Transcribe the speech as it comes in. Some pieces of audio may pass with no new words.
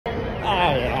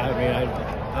Yeah, I mean,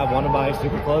 I won them by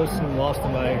super close and lost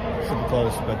them by super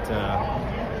close, but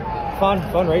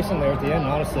fun racing there at the end,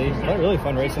 honestly. Really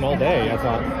fun racing all day. I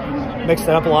thought mixed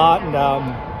it up a lot, and I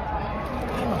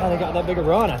don't know how they got that big a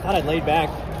run. I thought I'd laid back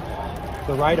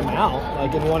the right amount,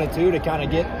 like in 1 and 2, to kind of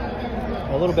get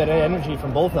a little bit of energy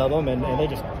from both of them, and they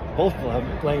just, both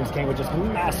lanes came with just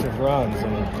massive runs,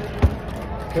 and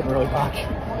couldn't really block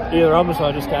either of them, so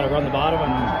I just kind of run the bottom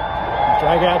and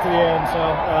drag it out to the end. So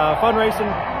fun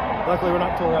racing. Luckily we're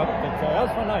not tore up, but that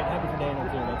was a fun night. Happy for Daniel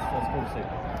too. That's cool to see.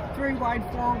 3 wide,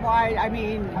 4 wide. I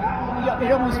mean,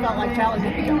 it almost felt like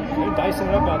Talladega. They're dicing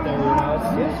it up out there, you know.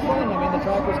 It's fun. I mean, the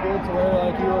track was good to where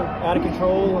like you were out of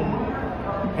control and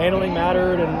handling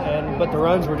mattered, but the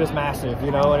runs were just massive,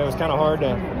 you know, and it was kind of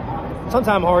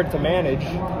sometimes hard to manage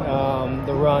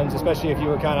the runs, especially if you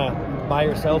were kind of by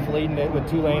yourself leading it with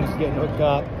 2 lanes getting hooked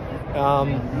up.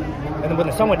 And then when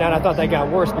the sun went down, I thought that got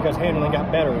worse because handling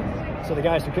got better. So the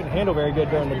guys who couldn't handle very good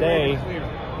during the day,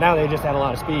 now they just had a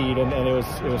lot of speed, and it was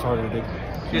harder to do.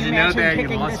 Did you know that you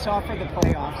lost this off for the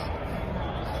playoffs?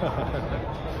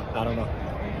 I don't know.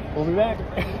 We'll be back.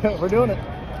 We're doing it.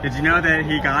 Did you know that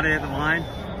he got it at the line?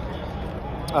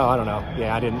 Oh, I don't know.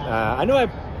 Yeah, I didn't. I know I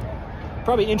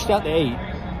probably inched out the 8,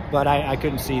 but I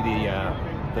couldn't see the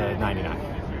 99.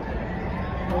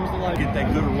 What was the line? Get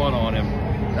that good run on him.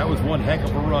 That was one heck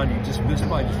of a run. You just missed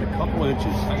by just a couple inches.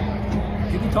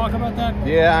 Can you talk about that?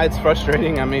 Yeah, it's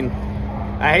frustrating. I mean,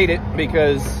 I hate it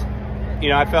because, you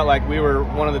know, I felt like we were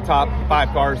one of the top 5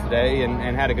 cars today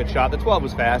and had a good shot. The 12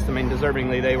 was fast. I mean,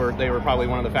 deservingly, they were probably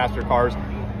one of the faster cars.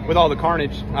 With all the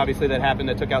carnage, obviously, that happened,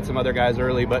 that took out some other guys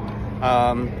early. But,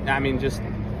 I mean,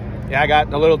 I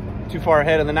got a little too far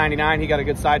ahead of the 99. He got a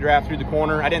good side draft through the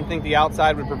corner. I didn't think the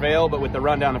outside would prevail, but with the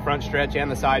run down the front stretch and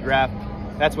the side draft,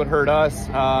 that's what hurt us.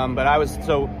 But I was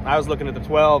looking at the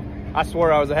 12. I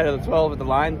swore I was ahead of the 12 at the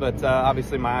line, but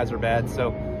obviously my eyes are bad,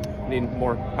 so I need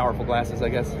more powerful glasses, I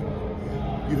guess.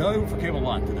 You overcame a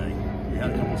lot today. You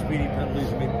had a couple of speeding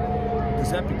penalties. I mean,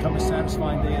 does that become a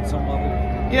satisfying day at some level?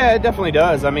 Yeah, it definitely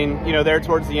does. I mean, you know, there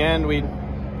towards the end,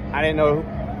 I didn't know.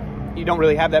 You don't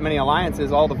really have that many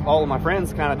alliances. All of my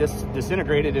friends kind of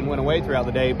disintegrated and went away throughout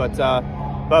the day, but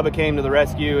Bubba came to the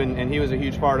rescue, and he was a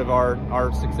huge part of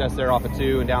our success there off of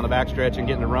 2 and down the backstretch and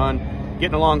getting the run.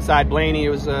 Getting alongside Blaney, it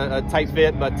was a tight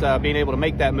fit, but being able to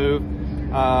make that move.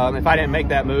 If I didn't make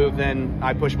that move, then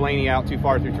I pushed Blaney out too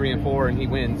far through 3 and 4, and he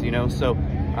wins, you know. So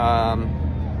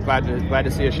glad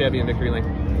to see a Chevy in victory lane.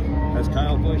 As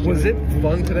Kyle was it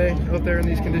fun today out there in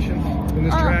these conditions, in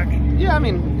this track? Yeah, I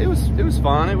mean, it was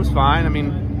fun. It was fine. I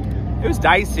mean, it was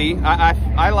dicey.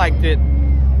 I liked it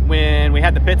when we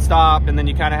had the pit stop, and then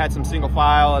you kind of had some single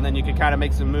file, and then you could kind of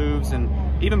make some moves. And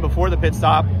even before the pit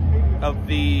stop of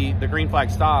the green flag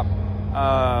stop,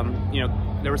 you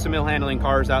know, there were some ill handling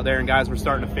cars out there, and guys were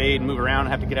starting to fade and move around and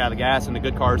have to get out of the gas, and the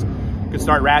good cars could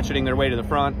start ratcheting their way to the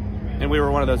front. And we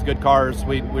were one of those good cars.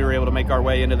 We were able to make our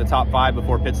way into the top 5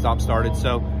 before pit stop started.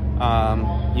 So,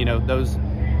 you know,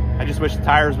 I just wish the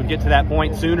tires would get to that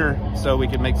point sooner so we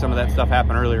could make some of that stuff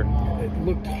happen earlier. It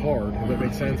looked hard, if that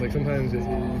makes sense. Like sometimes it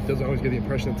doesn't always get the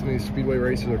impression that some of these speedway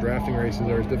races or drafting races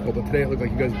are as difficult. But today it looked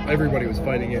like everybody was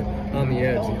fighting it on the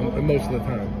edge most of the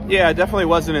time. Yeah, it definitely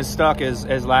wasn't as stuck as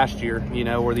last year, you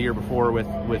know, or the year before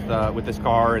with this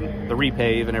car and the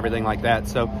repave and everything like that.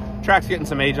 So track's getting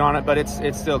some age on it, but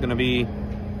it's still going to be.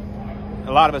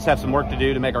 A lot of us have some work to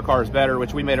do to make our cars better,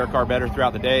 which we made our car better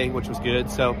throughout the day, which was good.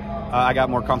 So I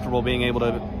got more comfortable being able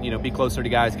to, you know, be closer to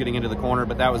guys getting into the corner.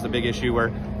 But that was the big issue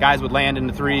where guys would land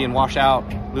into 3 and wash out,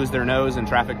 lose their nose in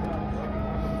traffic.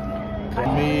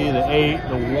 Me, the 8,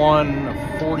 the 1, the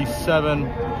 47,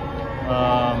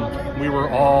 we were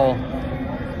all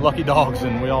lucky dogs,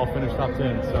 and we all finished top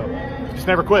 10. So just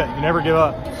never quit. You never give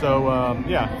up. So,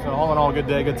 yeah, so all in all, good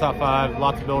day, good top 5,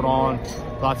 lots to build on.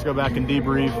 Lots to go back and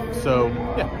debrief. So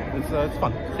yeah, it's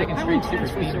fun. Second Street Super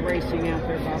Speed racing out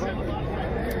there,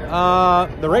 Bubba?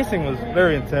 The racing was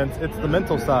very intense. It's the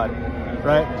mental side,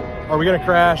 right? Are we gonna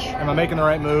crash? Am I making the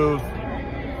right move?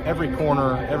 Every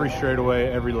corner, every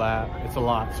straightaway, every lap. It's a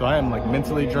lot. So I am like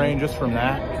mentally drained just from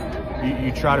that.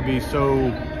 You try to be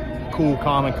so cool,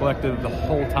 calm, and collective the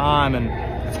whole time, and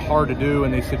it's hard to do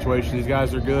in these situations. These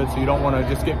guys are good, so you don't want to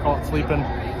just get caught sleeping.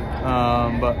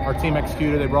 But our team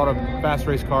executed. They brought a fast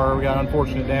race car. We got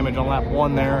unfortunate damage on lap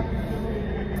 1 there.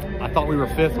 I thought we were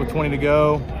 5th with 20 to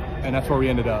go, and that's where we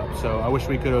ended up. So I wish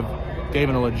we could have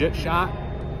given a legit shot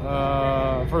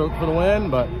for the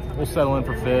win, but we'll settle in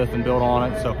for 5th and build on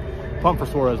it. So pumped for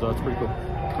Suarez, though. It's pretty cool.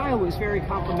 Atlanta was very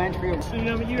complimentary. So, you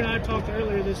know, you and I talked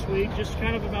earlier this week just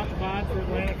kind of about the vibe for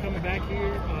Atlanta coming back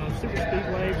here, super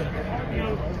speedway, but, you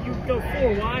know, you go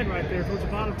 4 wide right there towards the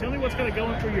bottom. Tell me what's kind of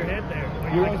going through your head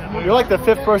there. You're like the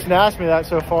 5th person to ask me that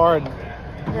so far, and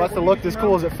it must have looked as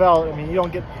cool as it felt. I mean, you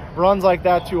don't get runs like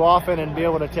that too often and be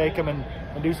able to take them and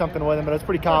do something with them, but I was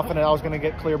pretty confident I was going to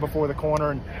get clear before the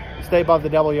corner and stay above the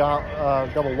double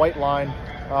white line.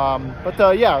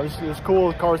 Yeah, it was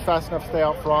cool. The car was fast enough to stay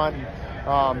out front. And,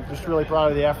 just really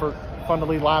proud of the effort. Fun to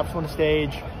lead laps, win the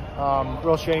stage.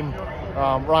 Real shame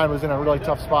Ryan was in a really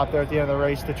tough spot there at the end of the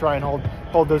race to try and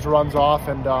hold those runs off.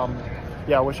 And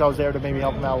yeah, I wish I was there to maybe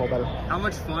help him out a little better. How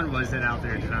much fun was it out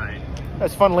there tonight?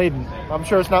 It's fun leading. I'm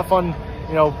sure it's not fun,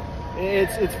 you know.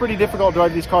 It's pretty difficult to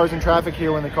drive these cars in traffic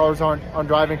here when the cars aren't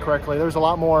driving correctly. There's a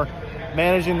lot more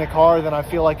managing the car than I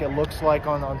feel like it looks like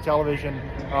on television,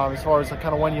 as far as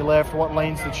kind of when you lift, what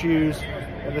lanes to choose.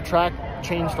 And the track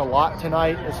changed a lot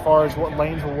tonight as far as what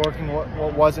lanes were working,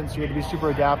 what wasn't, so you had to be super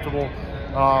adaptable.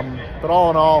 But all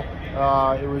in all,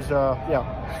 it was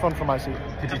fun from my seat.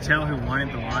 Did you tell who won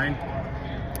at the line?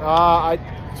 I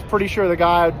was pretty sure the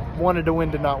guy I wanted to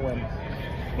win did not win.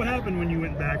 What happened when you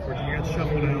went backwards and you got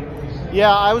shuffled out?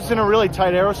 Yeah, I was in a really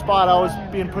tight aero spot. I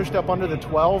was being pushed up under the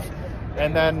 12,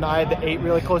 and then I had the 8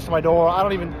 really close to my door.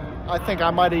 I think I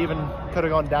might have even could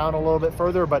have gone down a little bit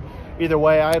further, but either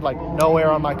way, I had like no air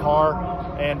on my car,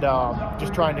 and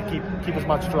just trying to keep as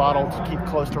much throttle to keep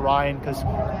close to Ryan, because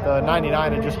the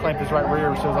 99 had just clamped his right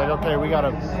rear. So I was like, okay, we got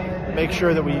to make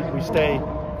sure that we stay,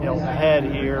 you know, ahead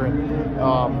here.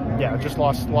 And yeah, just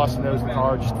lost the nose of the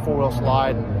car, just a 4-wheel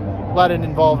slide. Glad it didn't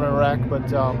involve in a wreck, but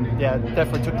yeah, it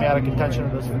definitely took me out of contention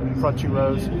in those front 2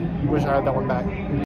 rows. Wish I had that one back.